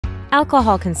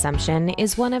Alcohol consumption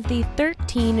is one of the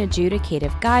 13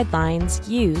 adjudicative guidelines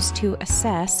used to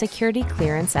assess security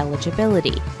clearance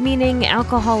eligibility, meaning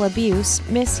alcohol abuse,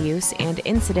 misuse, and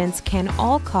incidents can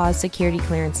all cause security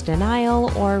clearance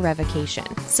denial or revocation.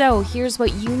 So here's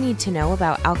what you need to know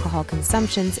about alcohol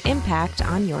consumption's impact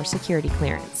on your security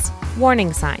clearance.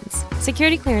 Warning signs.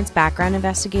 Security clearance background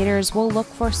investigators will look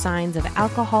for signs of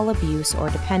alcohol abuse or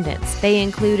dependence. They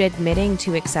include admitting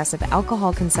to excessive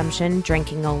alcohol consumption,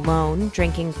 drinking alone,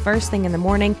 drinking first thing in the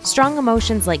morning, strong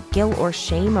emotions like guilt or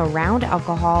shame around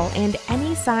alcohol, and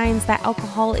any signs that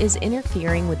alcohol is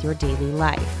interfering with your daily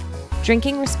life.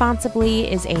 Drinking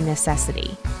responsibly is a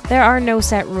necessity. There are no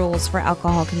set rules for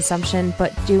alcohol consumption,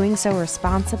 but doing so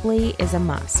responsibly is a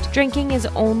must. Drinking is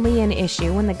only an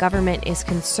issue when the government is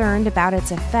concerned about its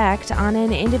effect on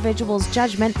an individual's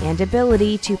judgment and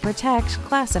ability to protect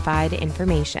classified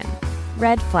information.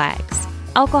 Red flags.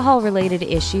 Alcohol-related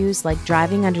issues like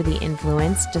driving under the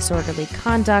influence, disorderly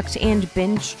conduct, and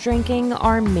binge drinking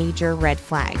are major red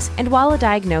flags. And while a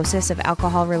diagnosis of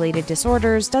alcohol-related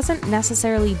disorders doesn't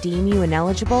necessarily deem you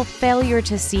ineligible, failure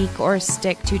to seek or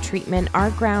stick to treatment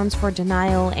are grounds for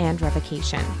denial and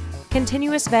revocation.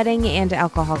 Continuous vetting and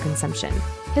alcohol consumption.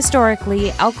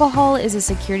 Historically, alcohol is a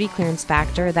security clearance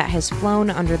factor that has flown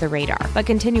under the radar, but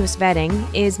continuous vetting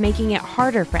is making it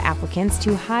harder for applicants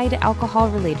to hide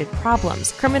alcohol-related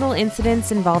problems. Criminal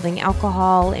incidents involving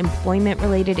alcohol,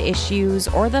 employment-related issues,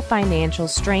 or the financial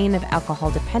strain of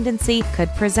alcohol dependency could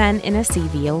present in a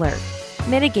CV alert.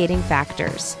 Mitigating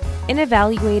factors. In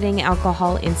evaluating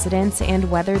alcohol incidents and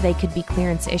whether they could be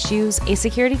clearance issues, a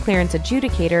security clearance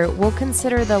adjudicator will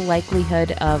consider the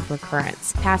likelihood of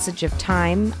recurrence. Passage of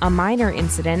time, a minor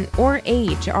incident, or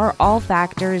age are all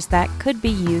factors that could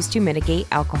be used to mitigate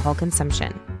alcohol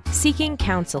consumption. Seeking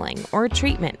counseling or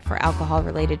treatment for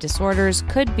alcohol-related disorders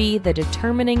could be the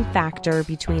determining factor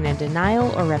between a denial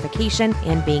or revocation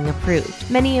and being approved.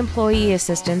 Many employee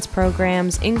assistance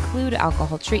programs include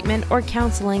alcohol treatment or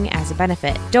counseling as a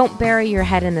benefit. Don't bury your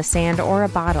head in the sand or a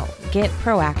bottle. Get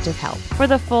proactive help. For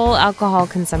the full alcohol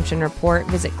consumption report,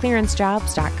 visit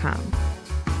ClearanceJobs.com.